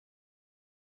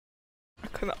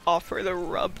gonna offer to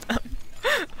rub them.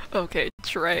 Okay,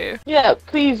 Trey. Yeah,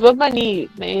 please, rub my knees,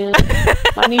 man.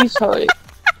 My knees hurt.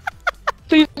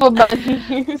 Please rub my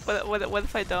knees. What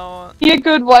if I don't? Be a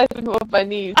good wife and rub my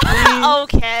knees, please.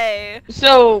 Okay.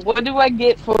 So, what do I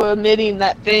get for admitting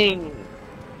that thing?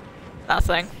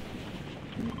 Nothing.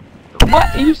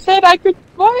 What? You said I could-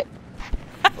 what?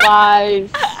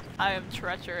 Lies. I am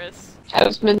treacherous. I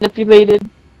was manipulated.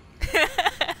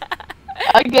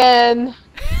 Again.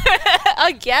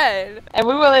 Again.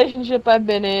 Every relationship I've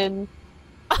been in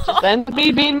just ends up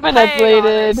me being Hang on a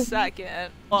manipulated.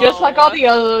 second. Just like all the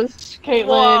others, Caitlin.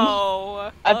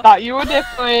 Whoa. I thought you were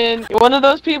different. You're one of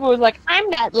those people who's like, I'm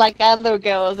not like other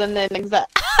girls, and then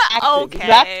exact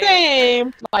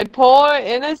same. My poor,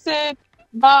 innocent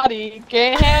body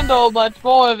can't handle much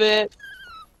more of it.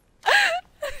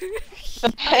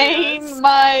 The pain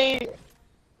my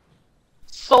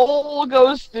soul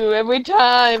goes through every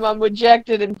time I'm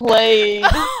rejected and played.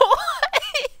 What?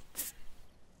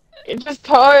 It just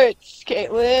hurts,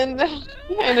 Caitlin.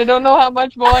 And I don't know how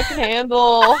much more I can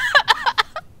handle.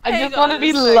 I just want to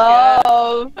be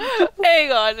loved.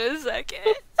 Hang on a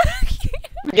second.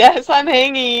 Yes, I'm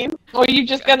hanging. Or you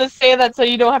just gonna say that so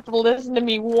you don't have to listen to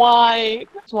me? Why?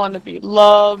 I just want to be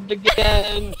loved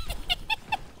again.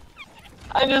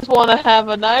 I just want to have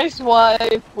a nice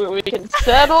wife where we can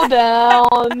settle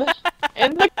down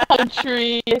in the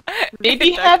country.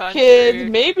 Maybe have kids,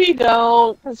 maybe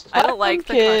don't. 'Cause I don't like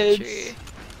the kids. country.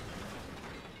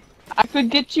 I could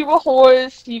get you a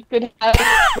horse. You could have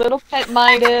a little pet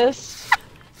Midas.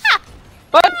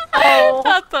 But no.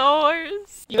 Not the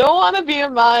horse. You don't want to be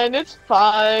in mine. It's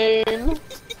fine.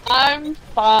 I'm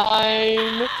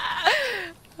fine.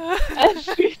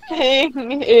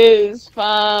 Everything is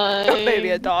fine. Maybe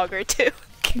a dog or two.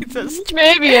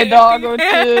 Maybe a dog or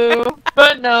two.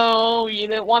 But no, you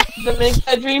didn't want to make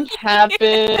that dream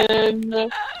happen.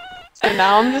 So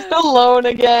now I'm just alone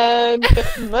again.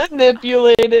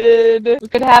 Manipulated. We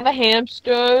could have a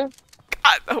hamster.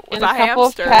 And a couple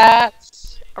of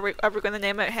cats. Are we gonna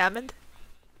name it Hammond?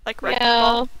 Like Wrecking Yeah.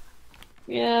 Ball?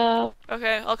 Yeah.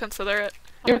 Okay, I'll consider it.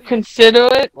 You're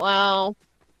considerate? Wow.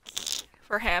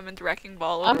 For Hammond Wrecking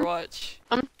Ball I'm- Overwatch.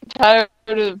 I'm tired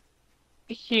of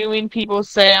hearing people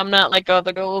say I'm not like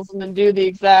other girls and then do the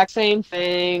exact same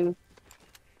thing.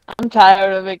 I'm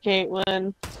tired of it,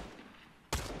 Caitlin.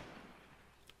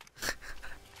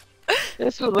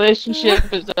 This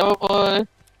relationship is over.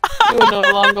 You're no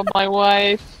longer my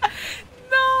wife.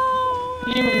 No!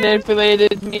 You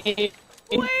manipulated me.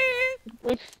 Wait!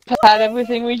 We've had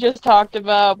everything we just talked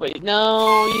about, but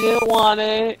no, you didn't want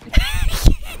it.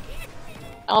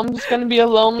 I'm just gonna be a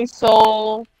lonely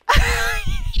soul,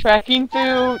 trekking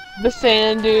through the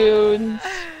sand dunes,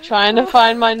 trying to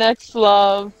find my next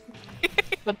love.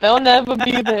 But they'll never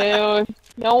be there.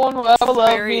 No one will ever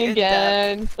love me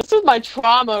again. This is my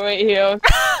trauma right here.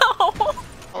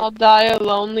 I'll die a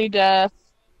lonely death.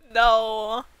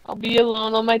 No. I'll be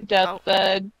alone on my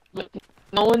deathbed with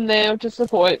no one there to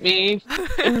support me.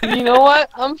 And you know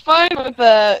what? I'm fine with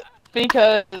that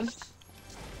because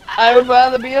I would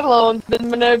rather be alone than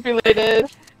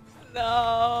manipulated.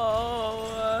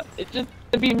 No. It's just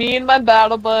gonna be me and my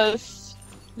battle bus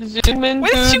zooming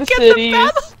Where through did you the get cities. the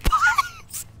battle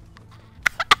bus?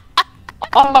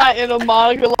 On my inner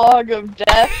monologue of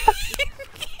death.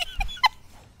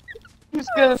 Who's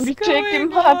gonna be taking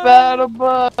my battle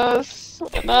bus,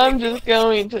 and I'm just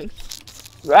going to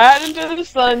ride into the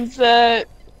sunset,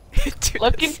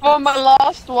 looking for my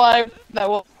lost wife that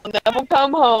will never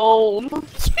come home.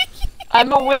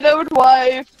 I'm a widowed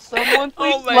wife. Someone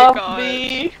please love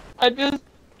me. I just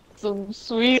some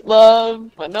sweet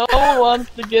love, but no one wants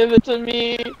to give it to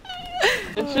me.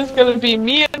 It's just gonna be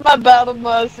me and my battle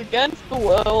bus against the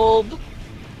world.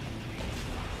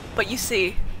 But you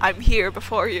see, I'm here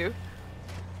before you.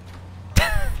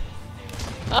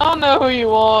 I don't know who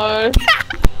you are.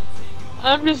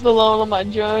 I'm just alone on my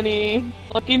journey,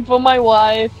 looking for my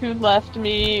wife who left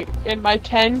me and my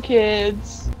 10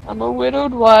 kids. I'm a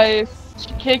widowed wife. She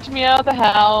kicked me out of the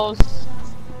house,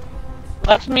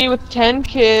 left me with 10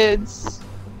 kids,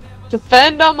 to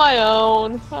fend on my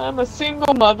own. I'm a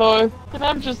single mother, and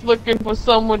I'm just looking for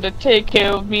someone to take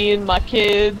care of me and my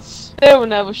kids. They will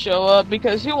never show up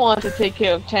because who wants to take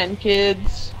care of 10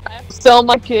 kids? I have to sell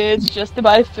my kids just to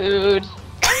buy food.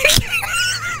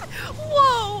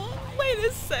 Whoa! Wait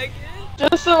a second.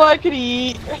 Just so I could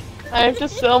eat. I have to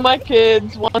sell my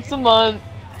kids once a month.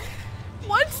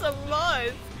 Once a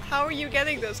month? How are you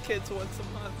getting those kids once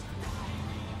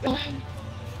a month?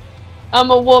 I'm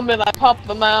a woman, I pop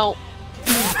them out.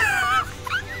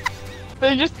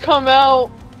 They just come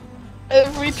out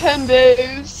every 10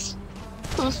 days.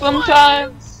 So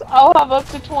sometimes I'll have up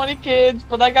to 20 kids,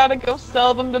 but I gotta go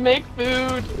sell them to make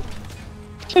food,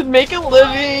 to make a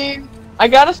living. I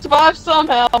gotta survive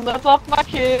somehow, and that's off my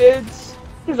kids,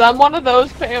 because I'm one of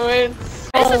those parents.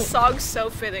 This is song's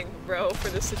so fitting, bro, for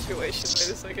this situation. Wait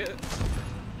a second.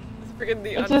 It's freaking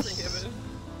The Unforgiven.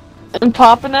 I'm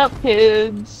popping out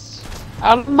kids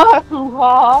out of my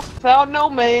hoo-ha without no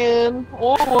man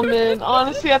or woman.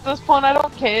 Honestly, at this point, I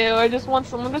don't care. I just want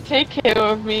someone to take care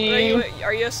of me.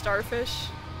 Are you a starfish?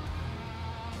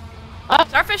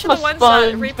 Starfish are the ones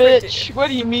that reproduce. Bitch. What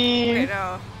do you mean? Okay,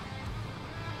 no.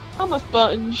 I'm a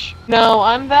sponge. No,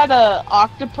 I'm that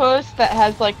octopus that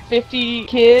has like 50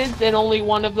 kids and only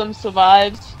one of them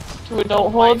survives to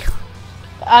adulthood.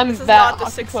 I'm this is that not the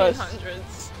octopus.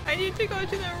 1600s. I need to go to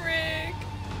the rig.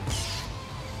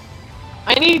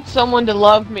 I need someone to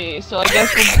love me, so I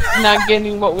guess we're not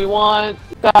getting what we want.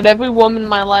 God, every woman in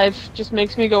my life just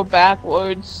makes me go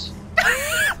backwards.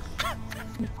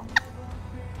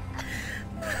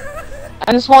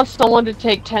 I just want someone to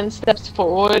take 10 steps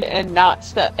forward and not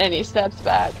any steps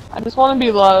back. I just want to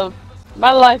be loved.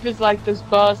 My life is like this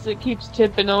bus, it keeps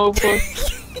tipping over.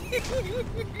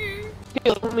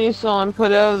 Kill me so I'm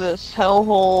put out of this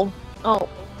hellhole. Oh.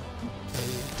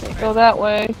 Can't go that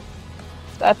way.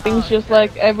 That thing's just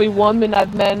like every woman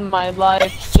I've met in my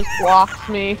life just blocks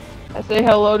me. I say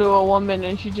hello to a woman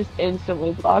and she just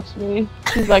instantly blocks me.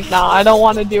 She's like, nah, I don't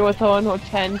want to deal with her and her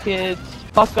 10 kids.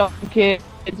 Fuck up kids,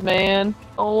 man.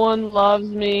 No one loves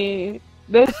me.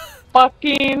 This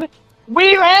fucking...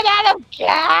 We ran out of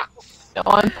gas! No,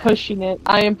 I'm pushing it.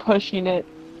 I am pushing it.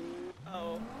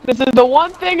 Oh. This is the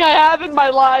one thing I have in my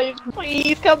life.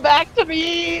 Please come back to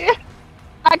me!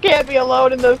 I can't be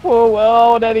alone in this poor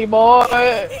world anymore.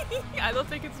 I don't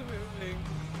think it's moving.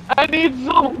 I need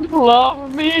someone to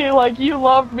love me like you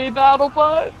loved me,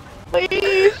 Battlebutt.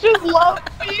 Please, just love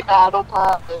me,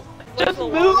 Battlebutt. Just the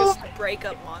move. Longest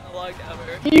breakup monologue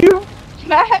ever. You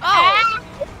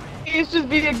please just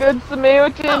be a good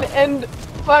Samaritan and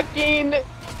fucking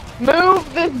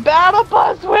move this battle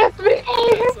bus with me.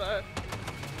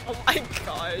 Oh my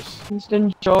gosh. Just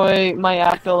enjoy my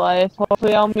afterlife.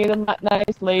 Hopefully I'll meet a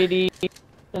nice lady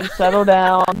and settle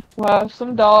down. We'll have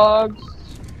some dogs.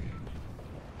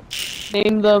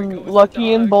 Name them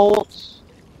Lucky and Bolt.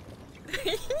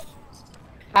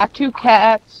 Have 2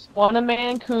 cats, one a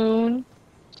Mancoon,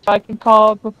 so I can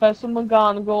call it Professor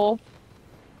McGonagall.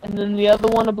 And then the other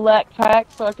one a black cat,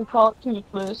 so I can call it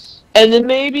Toothless. And then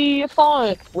maybe a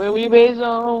farm where we raise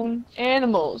our own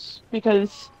animals,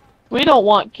 because we don't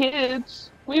want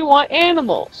kids, we want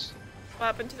animals. What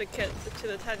happened to the 10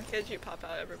 kids you pop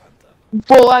out every month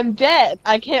though? Well, I'm dead.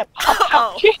 I can't pop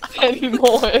out kids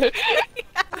anymore.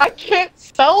 I can't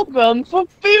sell them for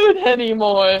food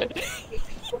anymore.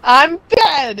 I'm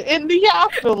dead in the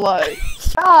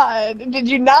afterlife. God, did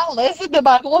you not listen to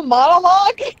my whole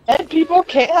monologue? And people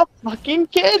can't have fucking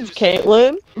kids,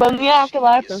 Caitlin. But in the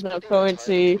afterlife, there's no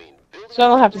currency, so I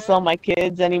don't have to sell my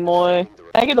kids anymore.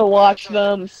 I get to watch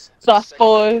them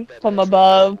suffer from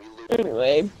above.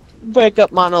 Anyway,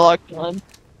 breakup monologue time.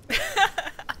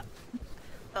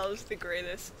 That was the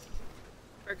greatest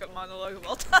breakup monologue of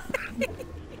all time.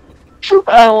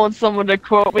 I don't want someone to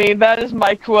quote me. That is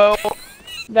my quote.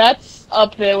 That's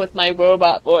up there with my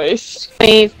robot voice.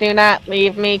 Please do not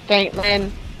leave me,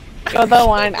 Caitlin. You're the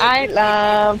one I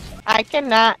love. I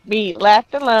cannot be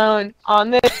left alone on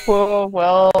this poor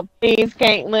world. Please,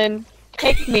 Caitlin,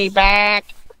 take me back.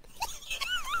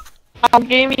 I'll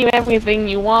give you everything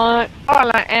you want. All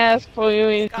I ask for you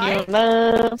is your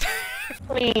love.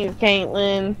 Please,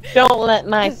 Caitlin, don't let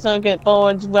my circuit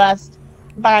boards rust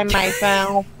by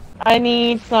myself. I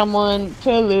need someone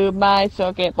to lube my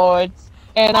circuit boards.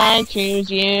 And I choose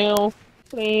you.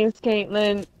 Please,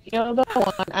 Caitlin, you're the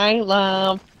one I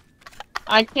love.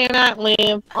 I cannot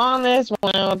live on this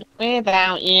world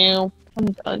without you. I'm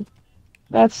done.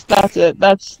 That's it.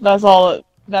 That's all.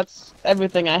 That's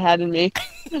everything I had in me.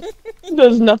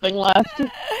 There's nothing left.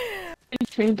 I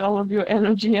drained all of your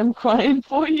energy. I'm crying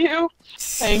for you.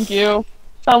 Thank you.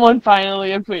 Someone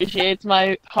finally appreciates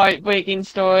my heartbreaking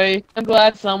story. I'm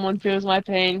glad someone feels my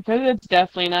pain, because it's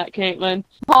definitely not Caitlin.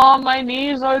 Oh, my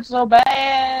knees hurt so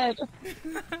bad!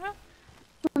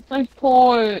 My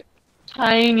poor,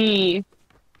 tiny,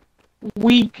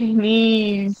 weak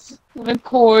knees. My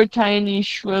poor, tiny,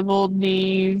 shriveled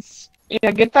knees.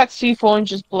 Yeah, get that C4 and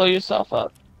just blow yourself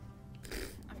up.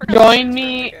 Join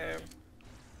me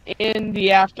in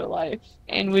the afterlife,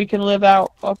 and we can live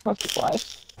out a perfect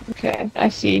life. Okay, I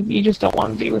see. You just don't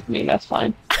want to be with me, that's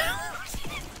fine.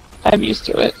 I'm used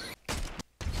to it.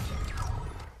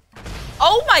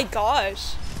 Oh my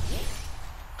gosh!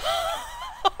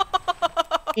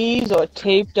 These are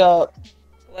taped up.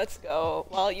 Let's go.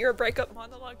 Well, your breakup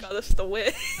monologue got us the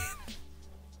win.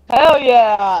 Hell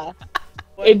yeah!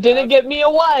 It didn't get me a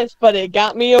wife, but it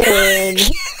got me a win.